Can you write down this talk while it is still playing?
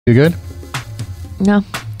You good? No.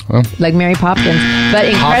 Well. Like Mary Poppins. But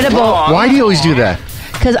incredible. Why do you always do that?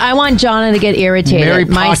 Because I want Jonna to get irritated.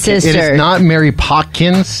 My sister. It is not Mary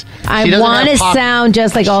Poppins. I want to sound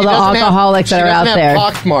just like all the alcoholics that are out there. She doesn't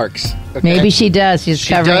have pock marks. Okay? Maybe she does. She's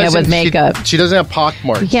covering it with makeup. She doesn't have pock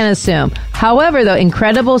marks. You can't assume. However, though,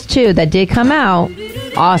 Incredibles 2, that did come out,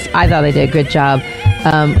 awesome, I thought they did a good job,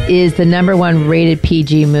 is the #1 rated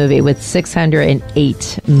PG movie with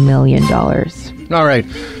 $608 million. All right.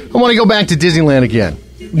 I want to go back to Disneyland again.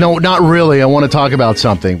 No, not really. I want to talk about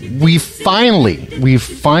something. We finally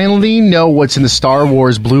know what's in the Star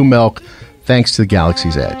Wars Blue Milk thanks to the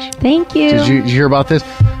Galaxy's Edge. Thank you. Did you hear about this?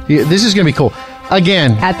 This is going to be cool.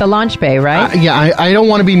 Again. At the launch bay, right? I don't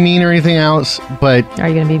want to be mean or anything else, but are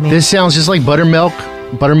you going to be mean? This sounds just like buttermilk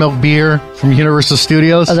beer from Universal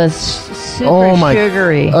Studios. Oh, that's super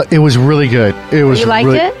sugary. It was really good. You liked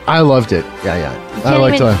it? I loved it. Yeah. I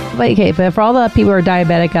liked it. Okay, but for all the people who are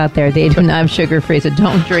diabetic out there, they do not have sugar-free, so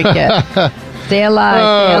don't drink it. Stay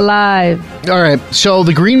alive. Stay alive. All right. So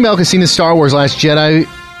the green milk has seen the Star Wars Last Jedi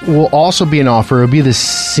will also be an offer. It'll be the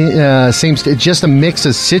same, just a mix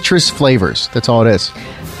of citrus flavors. That's all it is.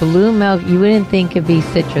 Blue milk, you wouldn't think it'd be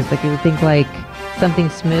citrus. Like you would think like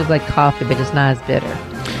something smooth like coffee, but it's not as bitter.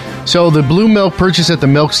 So the blue milk purchased at the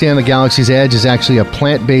milk stand of the Galaxy's Edge is actually a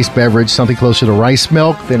plant-based beverage, something closer to rice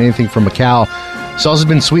milk than anything from a cow. It's also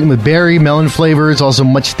been sweetened with berry, melon flavor. It's also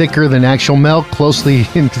much thicker than actual milk, closely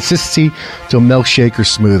in consistency to a milkshake or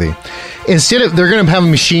smoothie. Instead of, they're going to have a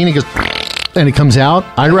machine, it goes, and it comes out.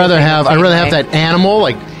 I'd rather have that animal,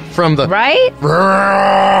 like from the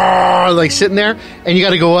like sitting there, and you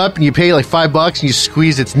got to go up and you pay like $5 and you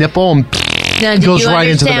squeeze its nipple and now, it goes right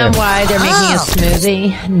into the milk. Do you understand why they're making a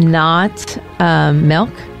smoothie, not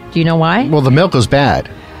milk? Do you know why? Well, the milk goes bad.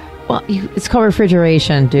 Well, it's called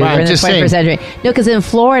refrigeration, dude. Right, we're in the 21st century. No, because in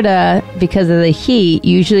Florida, because of the heat,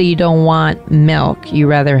 usually you don't want milk. You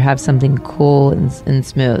rather have something cool and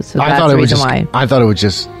smooth. So that's the reason why. I thought it would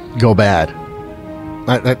just go bad.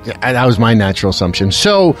 That was my natural assumption.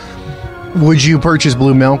 So, would you purchase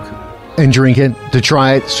blue milk and drink it to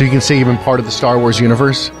try it so you can say you've been part of the Star Wars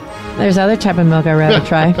universe? There's other type of milk I'd rather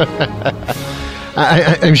try.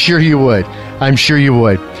 I'm sure you would. I'm sure you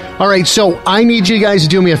would. All right, so I need you guys to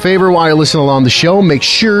do me a favor while you're listening along the show. Make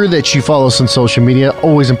sure that you follow us on social media.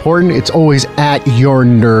 Always important. It's always at your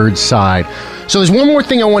nerd side. So there's one more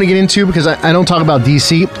thing I want to get into because I don't talk about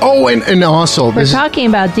DC. Oh, and also... We're talking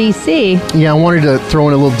about DC. Yeah, I wanted to throw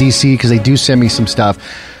in a little DC because they do send me some stuff.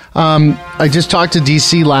 I just talked to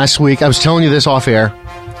DC last week. I was telling you this off air.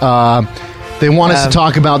 They want us to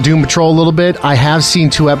talk about Doom Patrol a little bit. I have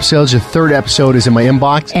seen 2 episodes. The 3rd episode is in my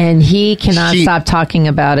inbox. And he cannot stop talking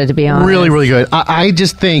about it, to be honest. Really, really good. I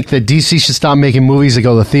just think that DC should stop making movies that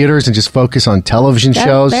go to theaters and just focus on television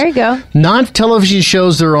shows. There you go. Not television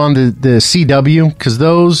shows that are on the CW, because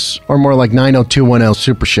those are more like 90210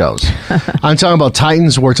 super shows. I'm talking about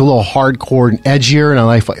Titans, where it's a little hardcore and edgier, and I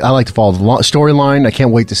like to follow the storyline. I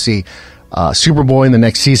can't wait to see Superboy in the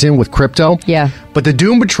next season with Crypto. Yeah. But the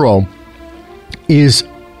Doom Patrol is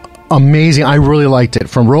amazing. I really liked it.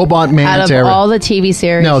 From Robot Man to everything. All the TV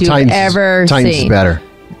series you've ever seen. Titans is better.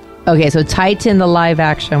 Okay, so Titan, the live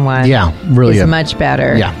action one. Yeah, really is much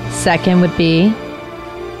better. Yeah. Second would be...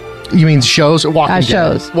 You mean shows or Walking Dead?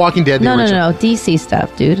 Shows. Walking Dead, No, DC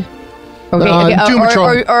stuff, dude. Okay, Doom Patrol.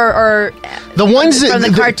 Or the ones from the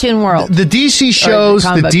cartoon world. The DC shows,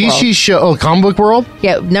 comic book world?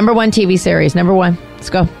 Yeah, #1 TV series. #1. Let's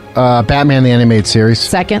go. Batman, the animated series.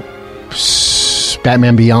 Second.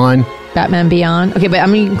 Batman Beyond. Batman Beyond. Okay, but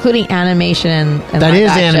I'm including animation and that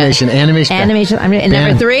is action. Animation. I mean,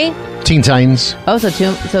 and #3? Teen Titans. Oh,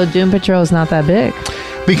 so Doom Patrol is not that big.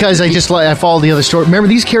 Because I follow the other story. Remember,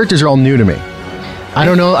 these characters are all new to me. I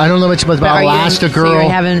don't know much about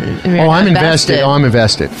Elastigirl. I'm invested. I'm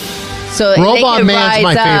invested. So Robot Man's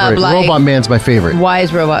my favorite. Robot Man's my favorite. Why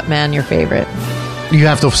is Robot Man your favorite? You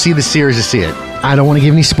have to see the series to see it. I don't want to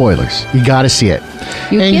give any spoilers. You got to see it.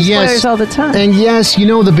 You get spoilers all the time. And yes,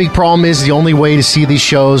 the big problem is the only way to see these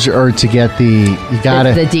shows are to get the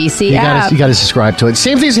DC app. You got to subscribe to it.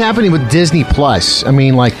 Same thing's happening with Disney Plus. I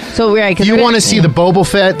mean, like, so right, you want to see the Boba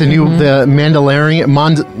Fett, the new the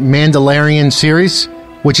Mandalorian series,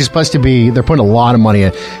 which is supposed to be, they're putting a lot of money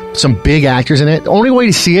in, some big actors in it. The only way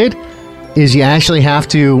to see it is you actually have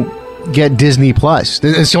to get Disney Plus.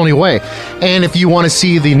 That's the only way. And if you want to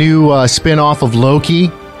see the new spin-off of Loki,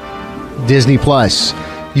 Disney Plus.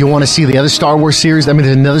 You want to see the other Star Wars series? I mean,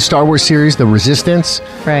 there's another Star Wars series, The Resistance,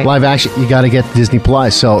 live action. You got to get Disney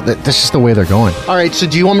Plus. So that's just the way they're going. All right. So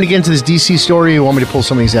do you want me to get into this DC story, or you want me to pull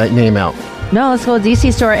somebody's name out? No, let's go to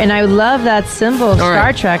DC store. And I love that symbol of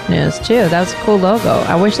Star Trek news, too. That was a cool logo.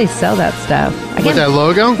 I wish they sell that stuff. With that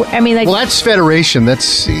logo? I mean, like, well, that's Federation.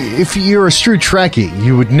 That's, if you're a true Trekkie,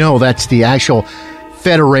 you would know that's the actual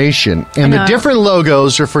Federation. And the different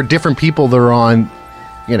logos are for different people that are on,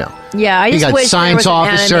 you know. Yeah, I just wish science there was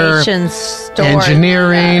officer, an animation store.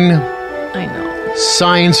 Engineering. I know.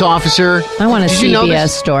 Science officer. I want a CBS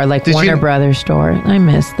store, like Warner Brothers store. I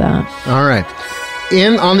miss that. All right.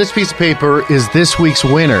 On this piece of paper is this week's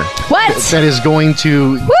winner. What? That is going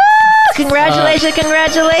to... Woo! Congratulations,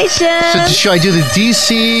 congratulations. So should I do the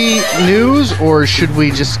DC news, or should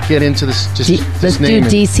we just get into this? Let's do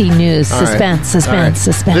DC news. Suspense.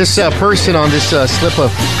 This person on this slip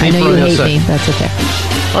of paper. I know you hate me. That's okay.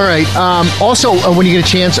 All right. Also, when you get a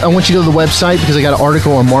chance, I want you to go to the website because I got an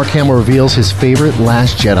article on Mark Hamill reveals his favorite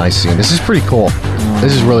Last Jedi scene. This is pretty cool.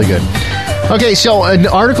 This is really good. Okay, so an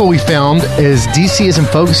article we found is DC isn't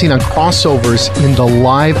focusing on crossovers in the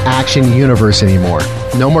live-action universe anymore.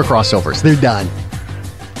 No more crossovers. They're done.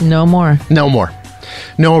 No more. No more.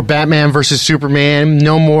 No more Batman versus Superman.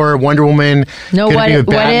 No more Wonder Woman. No what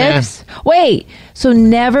ifs? Wait, so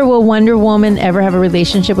never will Wonder Woman ever have a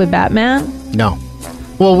relationship with Batman? No.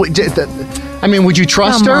 Well, I mean, would you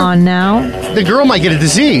trust her? Come on now. The girl might get a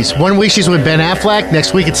disease. One week she's with Ben Affleck.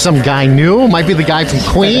 Next week it's some guy new. Might be the guy from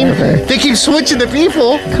Queen. They keep switching the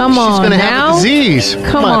people. Come on, she's going to have a disease.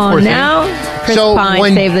 Come on now. Chris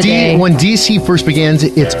Pine, save the day. When DC first began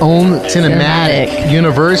its own cinematic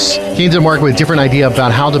universe, came to the market with a different idea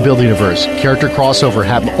about how to build a universe. Character crossover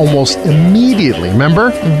happened almost immediately.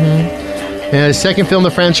 Remember? Mm-hmm. And the second film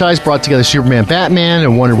of the franchise brought together Superman, Batman,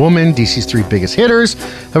 and Wonder Woman, DC's three biggest hitters.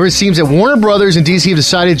 However, it seems that Warner Brothers and DC have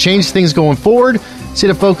decided to change things going forward, instead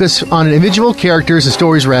of focus on individual characters and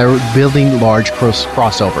stories rather than building large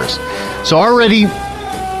crossovers. So already,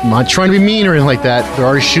 I'm not trying to be mean or anything like that, they're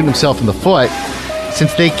already shooting themselves in the foot.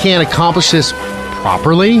 Since they can't accomplish this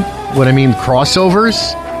properly, what I mean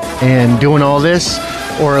crossovers, and doing all this,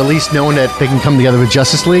 or at least knowing that they can come together with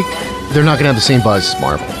Justice League, they're not going to have the same buzz as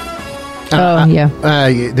Marvel.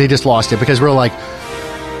 They just lost it because we're like,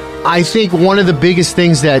 I think one of the biggest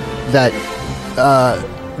things that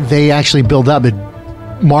they actually build up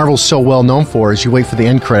that Marvel's so well known for is you wait for the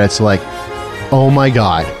end credits like, oh my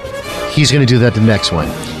God, he's going to do that the next one.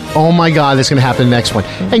 Oh my God, that's going to happen the next one.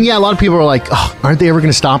 And yeah, a lot of people are like, oh, aren't they ever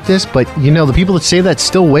going to stop this? But you know, the people that say that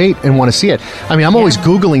still wait and want to see it. I mean, I'm always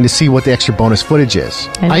Googling to see what the extra bonus footage is.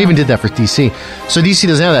 I even did that for DC. So DC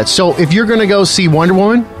doesn't have that. So if you're going to go see Wonder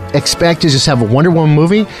Woman, expect to just have a Wonder Woman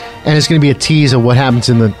movie, and it's going to be a tease of what happens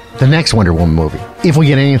in the next Wonder Woman movie, if we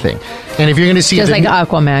get anything. And if you're going to see... Just like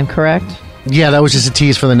Aquaman, correct? Yeah, that was just a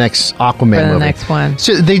tease for the next Aquaman movie. For the next one.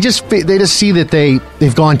 So they just see that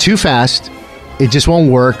they've gone too fast. It just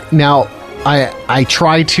won't work. Now, I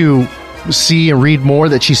try to see and read more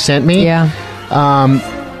that she sent me. Yeah.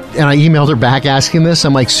 And I emailed her back asking this.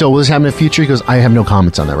 I'm like, so will this happen in the future? He goes, I have no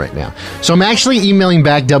comments on that right now. So I'm actually emailing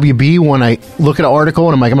back WB when I look at an article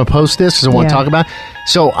and I'm like, I'm going to post this because I want to talk about it.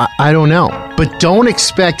 So I don't know. But don't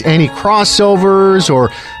expect any crossovers or,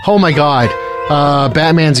 oh my God,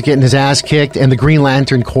 Batman's getting his ass kicked and the Green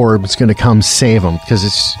Lantern Corps is going to come save him, because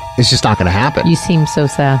it's just not going to happen. You seem so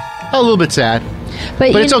sad. A little bit sad.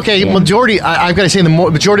 But it's okay. Yeah. Majority, I've got to say, the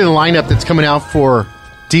majority of the lineup that's coming out for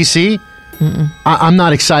DC, I'm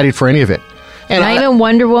not excited for any of it. And not even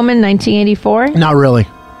Wonder Woman 1984? Not really.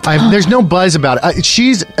 There's no buzz about it.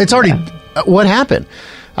 It's already... what happened?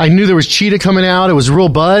 I knew there was Cheetah coming out. It was real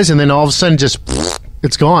buzz, and then all of a sudden, just...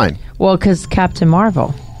 it's gone. Well, because Captain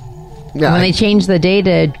Marvel. Yeah, when they changed the day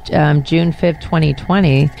to June 5th,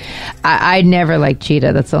 2020, I never liked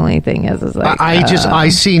Cheetah. That's the only thing is like... I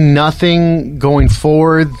see nothing going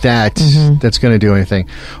forward that's going to do anything.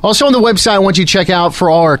 Also on the website, I want you to check out for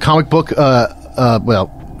all our comic book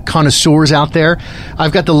connoisseurs out there.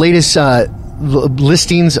 I've got the latest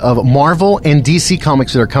listings of Marvel and DC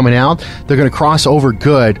comics that are coming out. They're going to cross over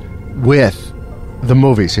good with the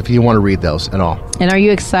movies, if you want to read those at all. And are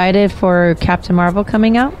you excited for Captain Marvel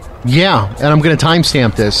coming out? Yeah, and I'm going to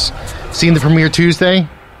timestamp this. Seeing the premiere Tuesday,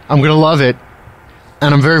 I'm going to love it,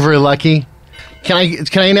 and I'm very, very lucky. Can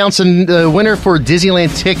I announce the winner for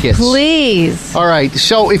Disneyland tickets? Please. All right,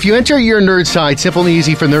 so if you enter your nerd site, Simple and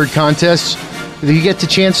Easy for Nerd Contests, you get the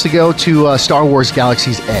chance to go to Star Wars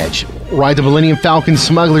Galaxy's Edge. Ride the Millennium Falcon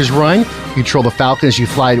Smuggler's Run. You control the Falcon as you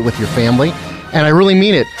fly it with your family. And I really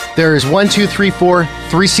mean it. There is 1, 2, 3, 4,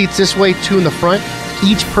 3 seats this way, 2 in the front.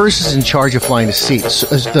 Each person is in charge of flying the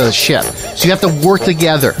ship. So you have to work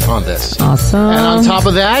together on this. Awesome. And on top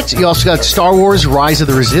of that, you also got Star Wars Rise of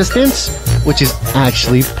the Resistance. which is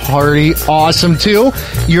actually pretty awesome, too.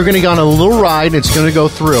 You're going to go on a little ride, and it's going to go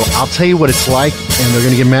through. I'll tell you what it's like, and they're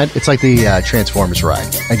going to get mad. It's like the Transformers ride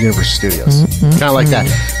at Universal Studios. Kind of like that.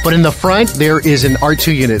 But in the front, there is an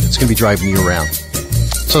R2 unit that's going to be driving you around.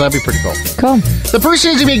 So that'd be pretty cool. Cool. The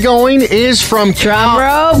person who's going to be going is from... Drum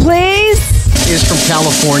roll, please. Is from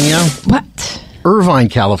California. What? Irvine,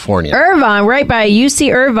 California. Irvine, right by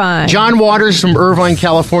UC Irvine. John Waters from Irvine,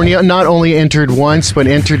 California, not only entered once, but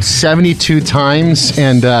entered 72 times,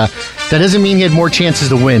 and that doesn't mean he had more chances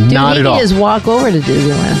to win. Dude, not at all. He just walk over to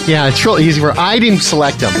Disneyland. Yeah, it's real easy. I didn't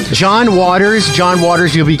select him. John Waters,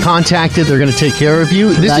 you'll be contacted. They're going to take care of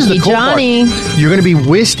you. This Lucky is the cool Johnny. part. You're going to be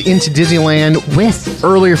whisked into Disneyland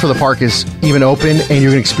earlier for the park is even open, and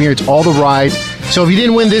you're going to experience all the rides. So if you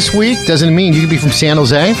didn't win this week, doesn't mean you can be from San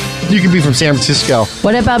Jose. You can be from San Francisco.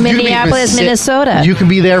 What about Minneapolis, Minnesota? You can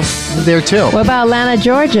be there too. What about Atlanta,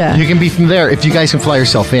 Georgia? You can be from there if you guys can fly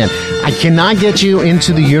yourself in. I cannot get you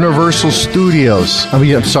into the Universal Studios.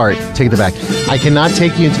 I'm sorry, take it back. I cannot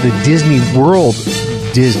take you into the Disney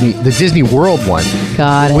World one.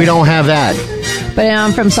 Got it. We don't have that. But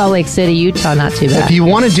I'm from Salt Lake City, Utah. Not too bad. If you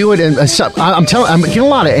want to do it, I'm getting a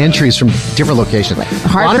lot of entries from different locations.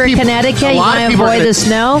 Hartford, Connecticut. You want to avoid the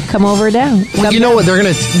snow? Come over down. Well, you know what? They're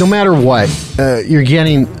going to, no matter what, you're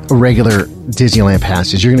getting regular Disneyland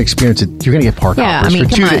passes. You're going to experience it. You're going to get park hoppers. Yeah, I mean,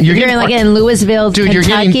 come on. You're like in Louisville,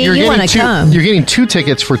 Kentucky. You want to come. You're getting 2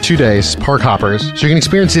 tickets for 2 days, park hoppers. So you're going to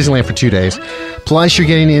experience Disneyland for 2 days. Plus, you're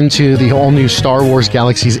getting into the whole new Star Wars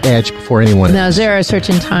Galaxy's Edge before anyone. Now, is there a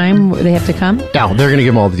certain time where they have to come? No, they're going to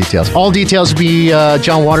give them all the details. All details will be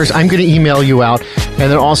John Waters. I'm going to email you out.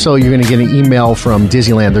 And then also, you're going to get an email from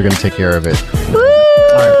Disneyland. They're going to take care of it. Woo!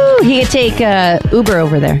 Right. He could take Uber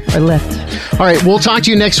over there or Lyft. All right, we'll talk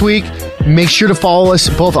to you next week. Make sure to follow us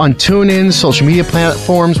both on TuneIn, social media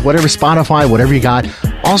platforms, whatever, Spotify, whatever you got.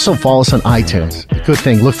 Also, follow us on iTunes. Good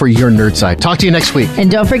thing. Look for Your Nerd Side. Talk to you next week.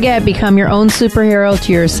 And don't forget, become your own superhero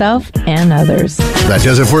to yourself and others. That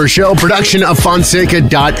does it for our show. Production of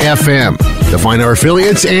Fonseca.fm. To find our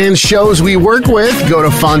affiliates and shows we work with, go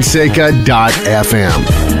to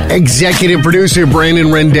Fonseca.fm. Executive producer Brandon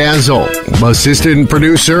Rendazzle. Assistant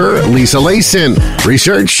producer Lisa Layson.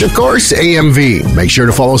 Research, of course, AMV. Make sure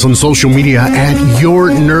to follow us on social media at Your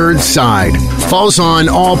Nerd Side. Follow us on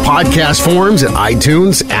all podcast forms at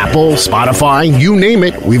iTunes, Apple, Spotify, you name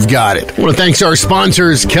it, we've got it. I want to thank our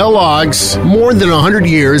sponsors, Kellogg's. More than 100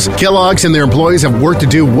 years, Kellogg's and their employees have worked to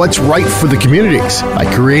do what's right for the communities by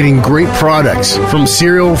creating great products from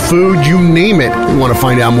cereal, food, you name it. If you want to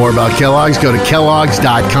find out more about Kellogg's, go to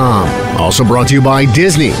kellogg's.com. Also brought to you by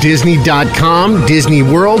Disney. Disney.com, Disney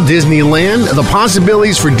World, Disneyland. The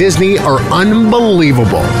possibilities for Disney are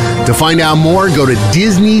unbelievable. To find out more, go to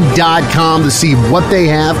Disney.com to see what they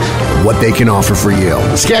have, what they can offer for you.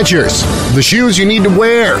 Skechers, the shoes you need to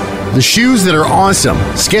wear. The shoes that are awesome.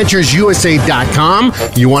 SkechersUSA.com.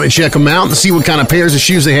 You want to check them out and see what kind of pairs of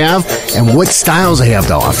shoes they have and what styles they have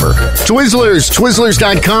to offer. Twizzlers,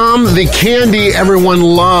 Twizzlers.com. The candy everyone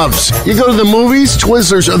loves. You go to the movies,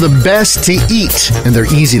 Twizzlers are the best to eat, and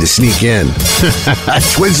they're easy to sneak in.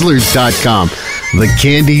 Twizzlers.com. The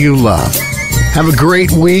candy you love. Have a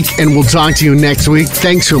great week, and we'll talk to you next week.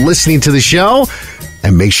 Thanks for listening to the show,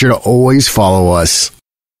 and make sure to always follow us